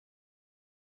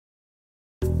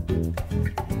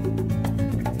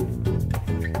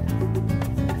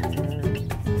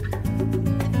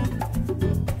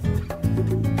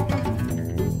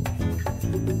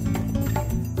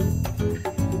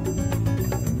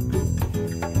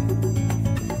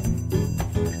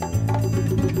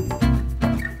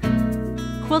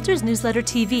Quilters Newsletter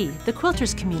TV, the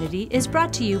Quilters community, is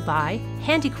brought to you by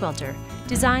Handy Quilter,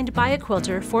 designed by a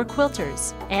quilter for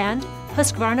quilters, and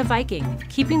Husqvarna Viking,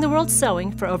 keeping the world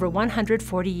sewing for over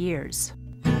 140 years.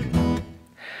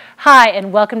 Hi,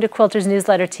 and welcome to Quilters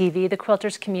Newsletter TV, the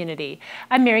Quilters community.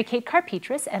 I'm Mary Kate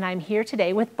Karr-Petras, and I'm here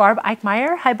today with Barb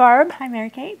Eikmeier. Hi, Barb. Hi, Mary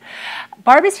Kate.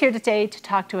 Barb is here today to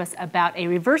talk to us about a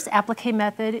reverse applique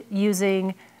method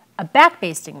using a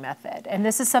back-basting method. And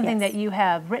this is something that you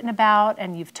have written about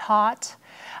and you've taught,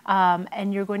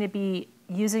 and you're going to be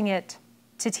using it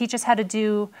to teach us how to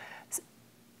do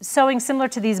sewing similar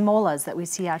to these molas that we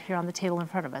see out here on the table in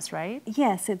front of us, right?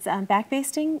 Yes, it's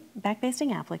back-basting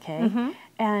applique,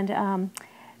 and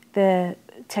the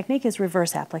technique is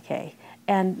reverse applique.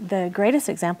 And the greatest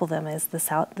example of them is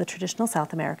the traditional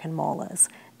South American molas,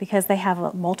 because they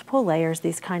have multiple layers,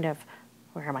 these kind of,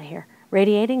 where am I here?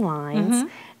 Radiating lines,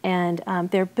 and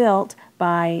they're built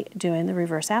by doing the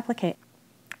reverse applique.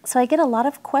 So I get a lot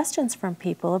of questions from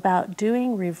people about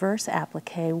doing reverse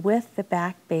applique with the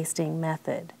back-basting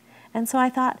method. And so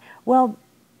I thought, well,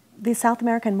 the South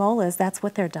American molas, that's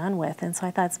what they're done with. And so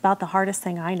I thought it's about the hardest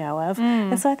thing I know of.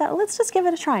 And so I thought, well, let's just give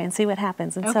it a try and see what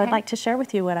happens. And so I'd like to share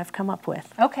with you what I've come up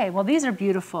with. Okay, well, these are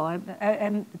beautiful.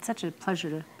 And it's such a pleasure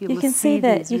to be able to see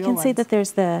these You can see that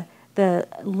there's the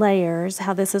layers,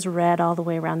 how this is red all the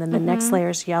way around, then the next layer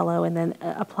is yellow, and then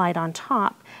applied on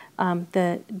top,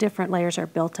 the different layers are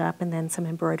built up, and then some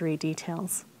embroidery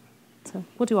details. So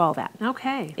we'll do all that.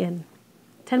 Okay. In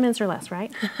 10 minutes or less,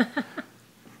 right?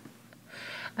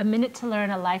 A minute to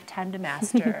learn, a lifetime to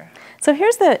master. So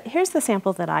here's the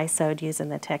sample that I sewed using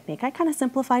the technique. I kind of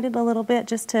simplified it a little bit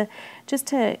just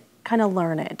to kind of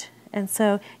learn it. And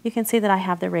so you can see that I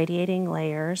have the radiating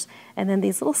layers and then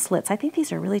these little slits. I think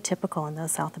these are really typical in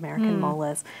those South American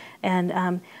molas.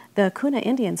 And the Kuna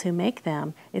Indians who make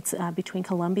them, it's between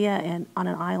Colombia and on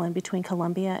an island between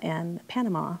Colombia and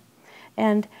Panama.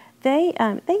 And they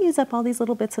use up all these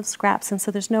little bits of scraps, and so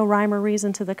there's no rhyme or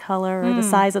reason to the color or the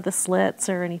size of the slits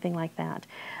or anything like that.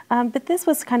 But this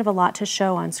was kind of a lot to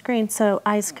show on screen, so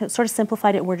I sort of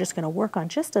simplified it. We're just going to work on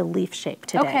just a leaf shape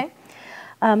today.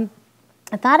 Okay.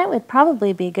 I thought it would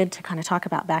probably be good to kind of talk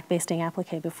about back-basting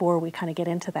applique before we kind of get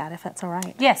into that, if that's all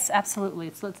right. Yes,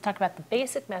 absolutely. So let's talk about the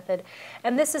basic method.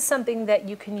 And this is something that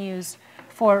you can use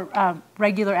for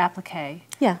regular applique.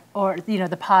 Yeah. Or, you know,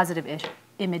 the positive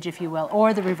image, if you will,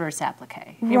 or the reverse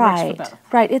applique. It right. works for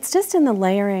both. Right. It's just in the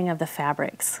layering of the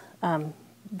fabrics.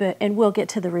 And we'll get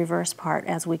to the reverse part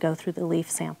as we go through the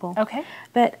leaf sample. Okay.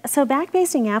 But so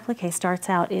back-basting applique starts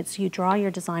out, you draw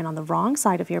your design on the wrong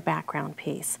side of your background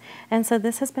piece. And so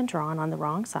this has been drawn on the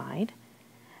wrong side.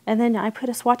 And then I put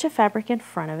a swatch of fabric in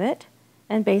front of it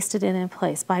and basted it in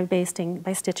place by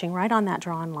stitching right on that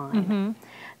drawn line.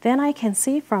 Then I can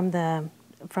see from the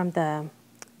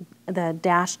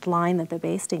dashed line that the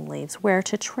basting leaves where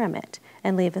to trim it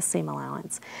and leave a seam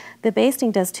allowance. The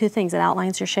basting does two things. It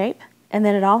outlines your shape. And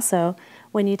then it also,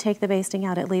 when you take the basting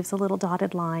out, it leaves a little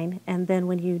dotted line, and then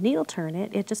when you needle turn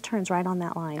it, it just turns right on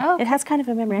that line. Oh, okay. It has kind of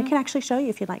a memory. I can actually show you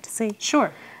if you'd like to see.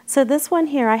 Sure. So this one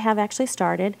here I have actually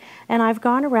started, and I've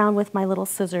gone around with my little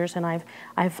scissors, and I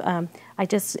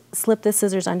just slip the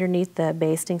scissors underneath the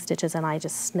basting stitches, and I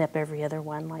just snip every other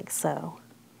one like so.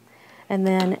 And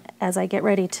then as I get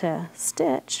ready to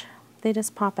stitch, they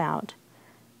just pop out.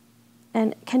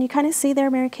 And can you kind of see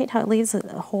there, Mary Kate, how it leaves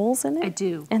holes in it? I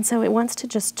do. And so it wants to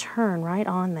just turn right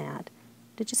on that.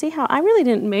 Did you see how? I really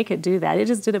didn't make it do that. It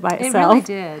just did it by itself. It really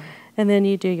did. And then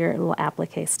you do your little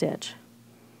applique stitch,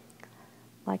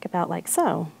 about like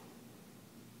so.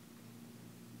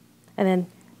 And then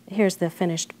here's the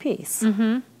finished piece.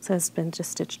 So it's been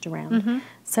just stitched around.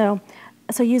 So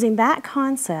using that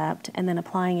concept and then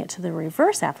applying it to the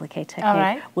reverse applique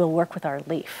technique will work with our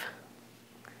leaf.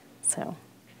 So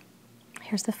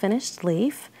here's the finished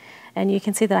leaf, and you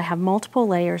can see that I have multiple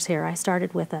layers here. I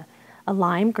started with a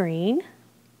lime green,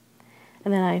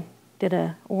 and then I did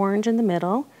an orange in the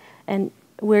middle, and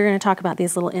we're going to talk about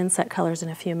these little inset colors in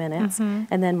a few minutes,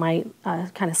 and then my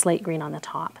kind of slate green on the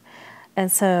top.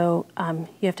 And so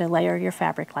you have to layer your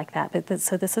fabric like that. But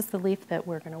so this is the leaf that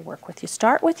we're going to work with. You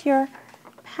start with your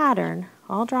pattern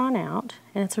all drawn out,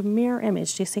 and it's a mirror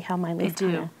image. Do you see how my leaf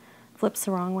kind of flips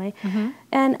the wrong way?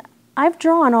 And I've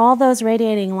drawn all those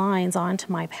radiating lines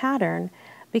onto my pattern,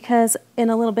 because in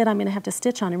a little bit I'm going to have to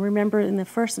stitch on. And remember, in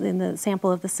the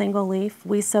sample of the single leaf,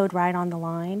 we sewed right on the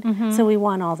line, so we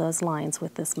want all those lines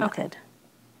with this method.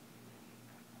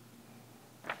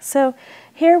 So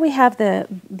here we have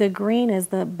the green is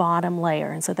the bottom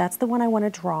layer, and so that's the one I want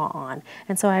to draw on.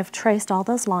 And so I've traced all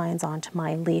those lines onto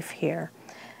my leaf here.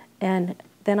 And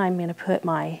then I'm going to put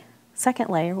my second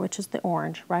layer, which is the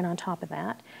orange, right on top of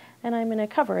that. And I'm going to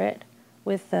cover it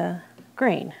with the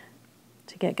green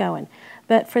to get going.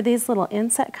 But for these little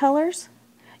inset colors,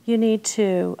 you need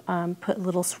to put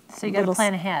little... So you got to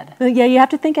plan ahead. Yeah, you have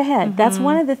to think ahead. That's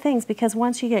one of the things, because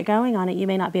once you get going on it, you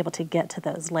may not be able to get to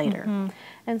those later.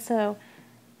 And so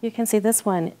you can see this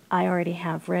one I already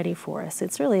have ready for us.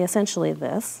 It's really essentially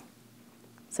this.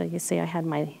 So you see I had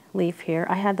my leaf here.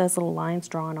 I had those little lines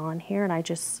drawn on here, and I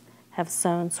just have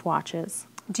sewn swatches.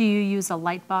 Do you use a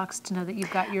light box to know that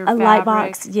you've got your fabric? A light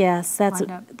box, yes.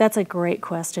 That's a great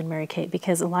question, Mary Kate,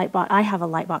 because I have a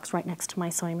light box right next to my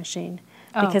sewing machine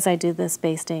because I do this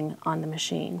basting on the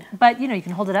machine. But, you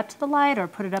can hold it up to the light or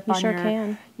put it up on your,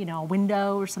 a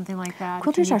window or something like that.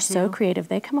 Quilters are so creative.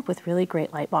 They come up with really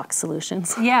great light box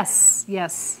solutions. Yes,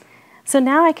 yes. So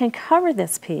now I can cover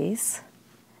this piece,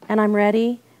 and I'm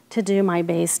ready to do my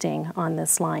basting on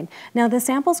this line. Now the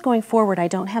samples going forward, I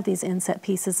don't have these inset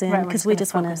pieces in because we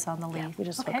just want to focus on the leaf. Yeah, we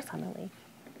just focus on the leaf.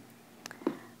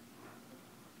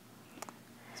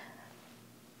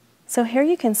 So here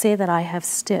you can see that I have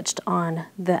stitched on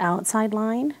the outside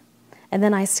line, and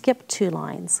then I skipped 2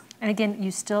 lines. And again,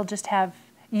 you still just have,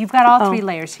 you've got all 3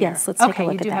 layers here. Yes, let's take a look at that.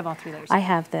 Okay, you do have all 3 layers. I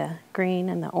have the green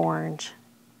and the orange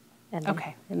and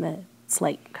the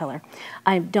slate color.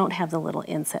 I don't have the little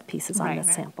inset pieces on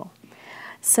this sample.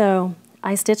 So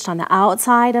I stitched on the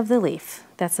outside of the leaf.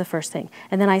 That's the first thing.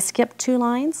 And then I skipped 2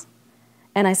 lines,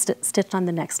 and I stitched on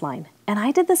the next line. And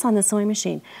I did this on the sewing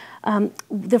machine.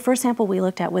 The first sample we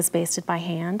looked at was basted by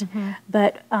hand,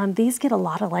 but these get a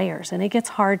lot of layers, and it gets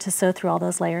hard to sew through all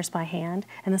those layers by hand.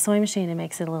 And the sewing machine, it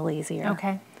makes it a little easier.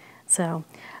 Okay. So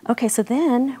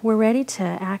then we're ready to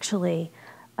actually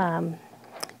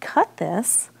cut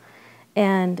this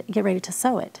and get ready to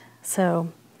sew it, to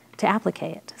applique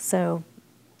it. So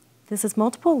this is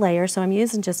multiple layers, so I'm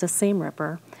using just a seam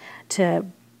ripper to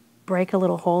break a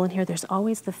little hole in here. There's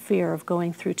always the fear of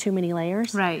going through too many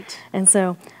layers. Right. And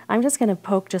so I'm just going to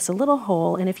poke just a little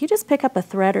hole, and if you just pick up a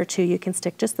thread or 2, you can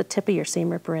stick just the tip of your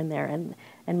seam ripper in there and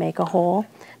make a hole.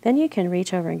 Then you can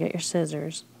reach over and get your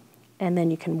scissors, and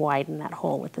then you can widen that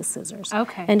hole with the scissors.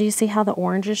 Okay. And do you see how the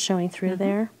orange is showing through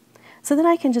there? So then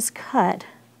I can just cut,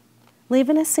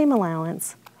 leaving a seam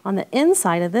allowance on the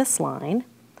inside of this line,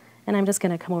 and I'm just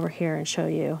going to come over here and show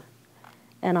you,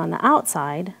 and on the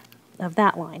outside of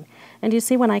that line. And you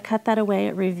see when I cut that away,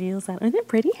 it reveals that. Isn't it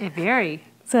pretty? Very.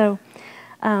 So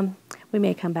we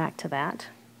may come back to that.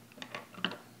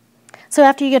 So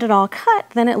after you get it all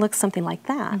cut, then it looks something like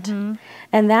that.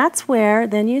 And that's where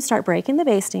then you start breaking the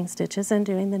basting stitches and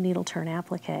doing the needle turn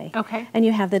applique. Okay. And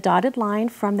you have the dotted line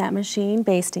from that machine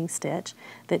basting stitch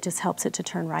that just helps it to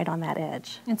turn right on that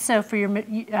edge. And so for your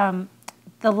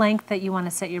the length that you want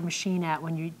to set your machine at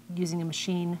when you're using a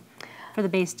machine for the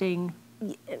basting?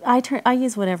 I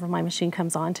use whatever my machine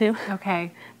comes on to.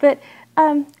 Okay. But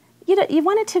you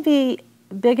want it to be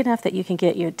big enough that you can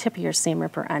get your tip of your seam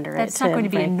ripper under it. That's not going to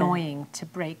be annoying to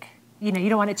break. You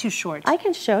don't want it too short. I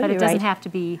can show you, but it doesn't have to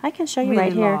be. I can show you really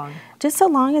right here. long. Just so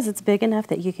long as it's big enough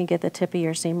that you can get the tip of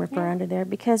your seam ripper under there,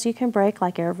 because you can break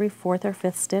like every 4th or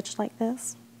 5th stitch like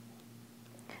this.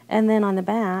 And then on the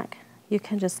back, you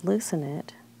can just loosen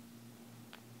it.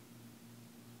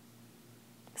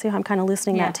 See how I'm kind of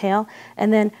loosening that tail?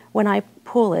 And then when I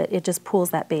pull it, it just pulls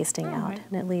that basting out,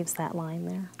 and it leaves that line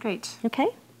there. Great. Okay?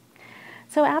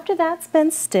 So after that's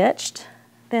been stitched,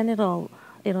 then it'll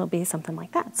be something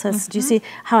like that. So do you see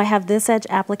how I have this edge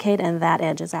appliqued and that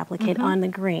edge is appliqued on the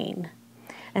green?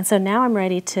 And so now I'm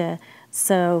ready to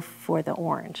sew for the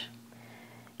orange.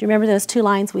 Do you remember those 2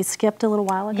 lines we skipped a little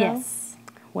while ago? Yes.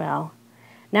 Well,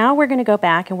 now we're going to go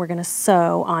back and we're going to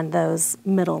sew on those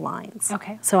middle lines.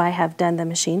 Okay. So I have done the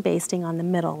machine basting on the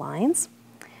middle lines.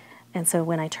 And so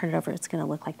when I turn it over, it's going to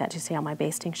look like that. Do you see how my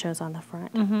basting shows on the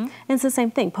front? And it's the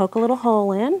same thing. Poke a little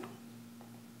hole in.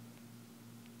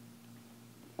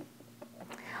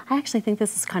 I actually think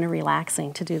this is kind of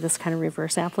relaxing to do this kind of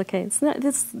reverse applique. It's not,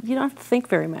 you don't have to think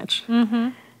very much.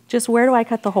 Just where do I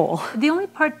cut the hole? The only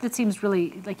part that seems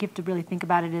really, like you have to really think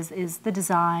about it is the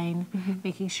design,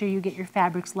 making sure you get your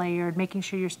fabrics layered, making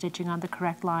sure you're stitching on the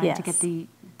correct line to get the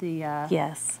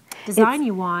design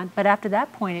you want. But after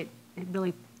that point, it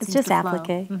really it's just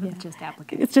applique. Yeah. Just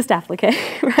applique. It's just applique,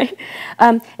 right?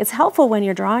 It's helpful when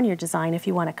you're drawing your design if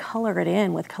you want to color it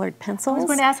in with colored pencils. I was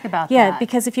going to ask about that. Yeah,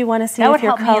 because if you want to see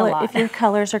if your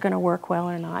colors are going to work well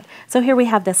or not. So here we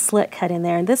have this slit cut in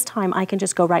there, and this time I can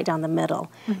just go right down the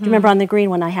middle. Do you remember on the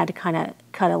green one I had to kind of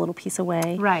cut a little piece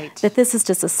away? Right. But this is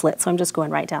just a slit, so I'm just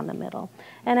going right down the middle.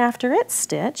 And after it's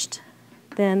stitched,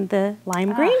 then the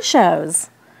lime green shows.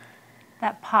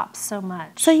 That pops so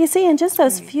much. So you see, in just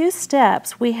those few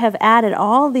steps, we have added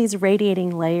all these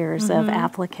radiating layers of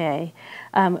applique.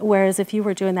 Whereas if you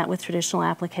were doing that with traditional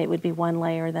applique, it would be one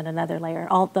layer, then another layer,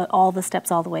 all the steps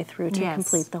all the way through to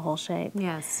complete the whole shape.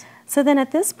 Yes. So then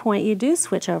at this point, you do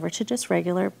switch over to just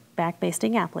regular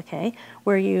back-basting applique,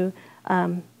 where you,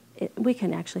 we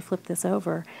can actually flip this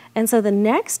over. And so the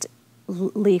next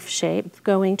leaf shape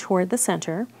going toward the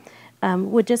center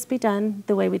would just be done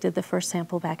the way we did the first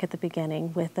sample back at the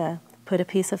beginning, with put a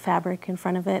piece of fabric in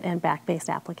front of it and back-baste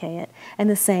applique it. And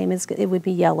the same is, it would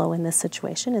be yellow in this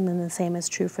situation, and then the same is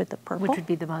true for the purple. Which would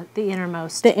be the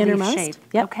innermost leaf shape.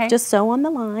 Yep. Okay. Just sew on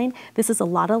the line. This is a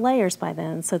lot of layers by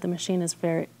then, so the machine is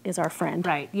our friend.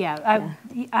 Right. Yeah.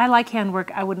 I like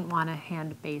handwork. I wouldn't want to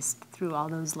hand baste through all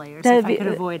those layers if I could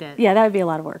avoid it. Yeah, that would be a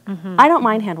lot of work. I don't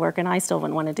mind handwork, and I still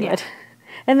wouldn't want to do it.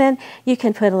 And then you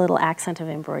can put a little accent of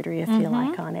embroidery if you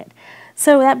like on it.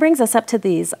 So that brings us up to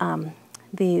these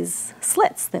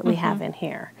slits that we have in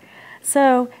here.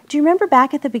 So do you remember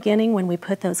back at the beginning when we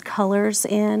put those colors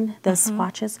in, those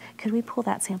swatches? Could we pull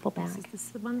that sample back? Is this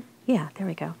the one? Yeah, there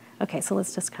we go. Okay, so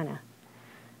let's just kind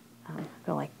of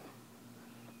go like,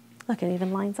 look, it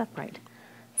even lines up right.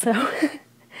 So,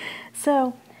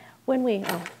 so when we,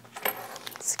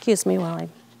 excuse me while I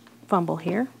fumble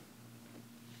here.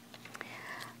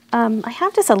 I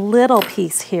have just a little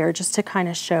piece here just to kind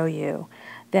of show you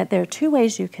that there are two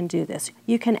ways you can do this.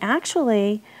 You can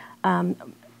actually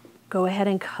go ahead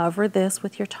and cover this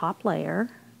with your top layer,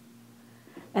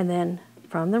 and then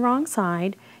from the wrong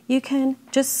side, you can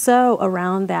just sew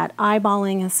around that,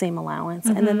 eyeballing a seam allowance,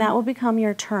 and then that will become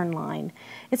your turn line.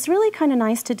 It's really kind of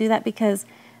nice to do that because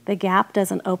the gap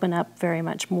doesn't open up very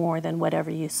much more than whatever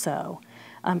you sew.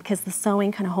 Because the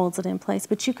sewing kind of holds it in place.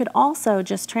 But you could also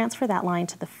just transfer that line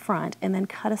to the front and then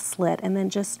cut a slit and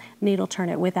then just needle turn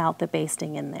it without the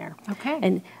basting in there. Okay.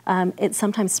 And it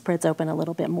sometimes spreads open a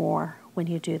little bit more when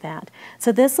you do that.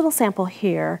 So this little sample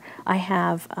here, I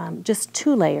have just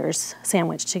 2 layers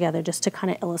sandwiched together just to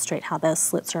kind of illustrate how those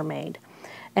slits are made.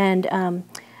 And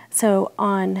so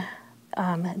on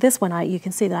this one, you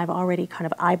can see that I've already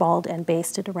kind of eyeballed and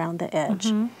basted around the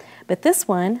edge. But this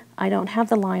one, I don't have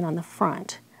the line on the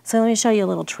front. So let me show you a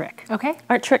little trick. Okay.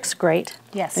 Our trick's great.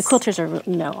 Yes. The quilters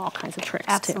know all kinds of tricks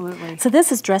Absolutely. too. So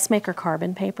this is dressmaker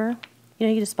carbon paper. You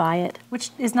know, you just buy it.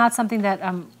 Which is not something that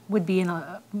would be in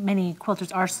many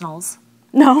quilters' arsenals.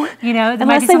 No. You know,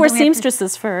 unless they were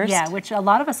seamstresses first. Yeah, which a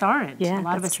lot of us aren't. Yeah, a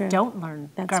lot of us don't learn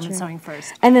garment sewing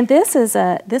first. And then this is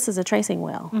a tracing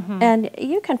wheel, and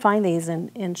you can find these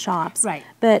in shops. Right.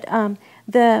 But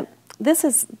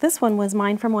this one was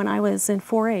mine from when I was in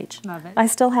 4-H. Love it. I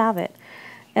still have it.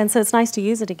 And so it's nice to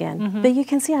use it again. But you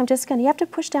can see I'm just going to, you have to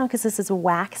push down because this is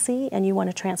waxy and you want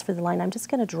to transfer the line. I'm just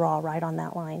going to draw right on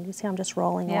that line. You see I'm just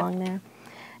rolling along there?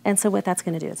 And so what that's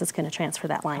going to do is it's going to transfer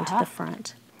that line to the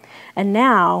front. And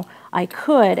now I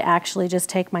could actually just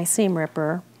take my seam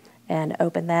ripper and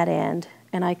open that end,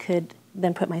 and I could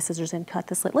then put my scissors in and cut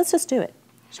the slit. Let's just do it,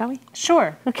 shall we?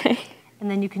 Sure. Okay.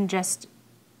 And then you can just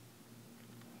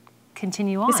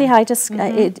continue on. You see how I just,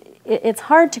 it's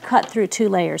hard to cut through 2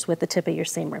 layers with the tip of your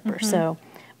seam ripper. So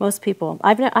most people,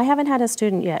 I haven't had a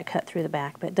student yet cut through the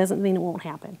back, but it doesn't mean it won't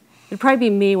happen. It'd probably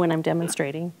be me when I'm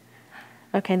demonstrating.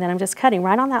 Okay, and then I'm just cutting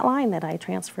right on that line that I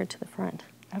transferred to the front.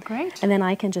 Oh, great. And then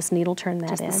I can just needle turn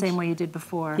that edge. Just the same way you did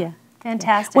before. Yeah.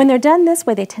 Fantastic. When they're done this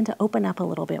way, they tend to open up a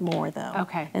little bit more, though.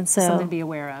 Okay. And so something to be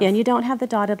aware of. Yeah, and you don't have the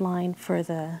dotted line for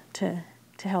to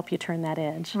help you turn that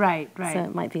edge. Right, right. So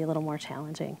it might be a little more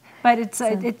challenging. But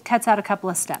it cuts out a couple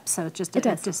of steps, so it just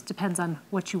depends on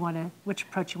which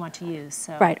approach you want to use.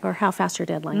 So. Right, or how fast your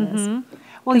deadline is.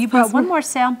 Well, you brought one more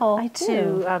sample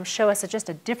to show us just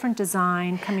a different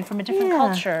design coming from a different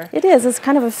culture. It is. It's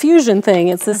kind of a fusion thing.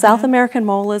 It's the South American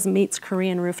molas meets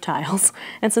Korean roof tiles.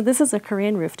 And so this is a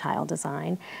Korean roof tile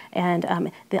design.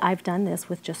 And I've done this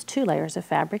with just 2 layers of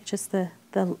fabric, just the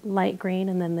light green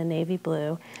and then the navy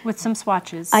blue. With some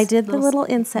swatches. I did the little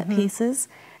inset pieces.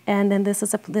 And then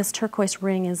this turquoise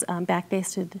ring is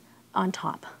back-basted on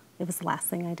top. It was the last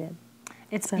thing I did.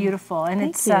 It's beautiful, and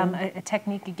it's a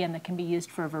technique, again, that can be used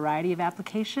for a variety of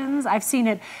applications. I've seen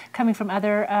it coming from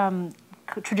other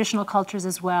traditional cultures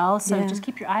as well, so just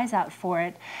keep your eyes out for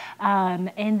it.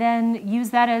 And then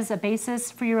use that as a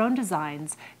basis for your own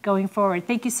designs going forward.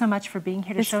 Thank you so much for being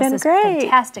here to show us this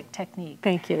fantastic technique.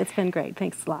 Thank you. It's been great.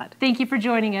 Thanks a lot. Thank you for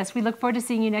joining us. We look forward to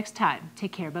seeing you next time.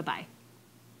 Take care. Bye-bye.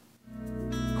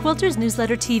 Quilters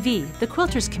Newsletter TV, the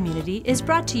Quilters Community, is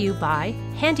brought to you by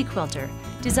Handy Quilter,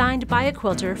 designed by a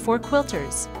quilter for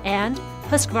quilters, and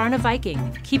Husqvarna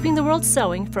Viking, keeping the world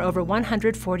sewing for over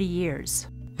 140 years.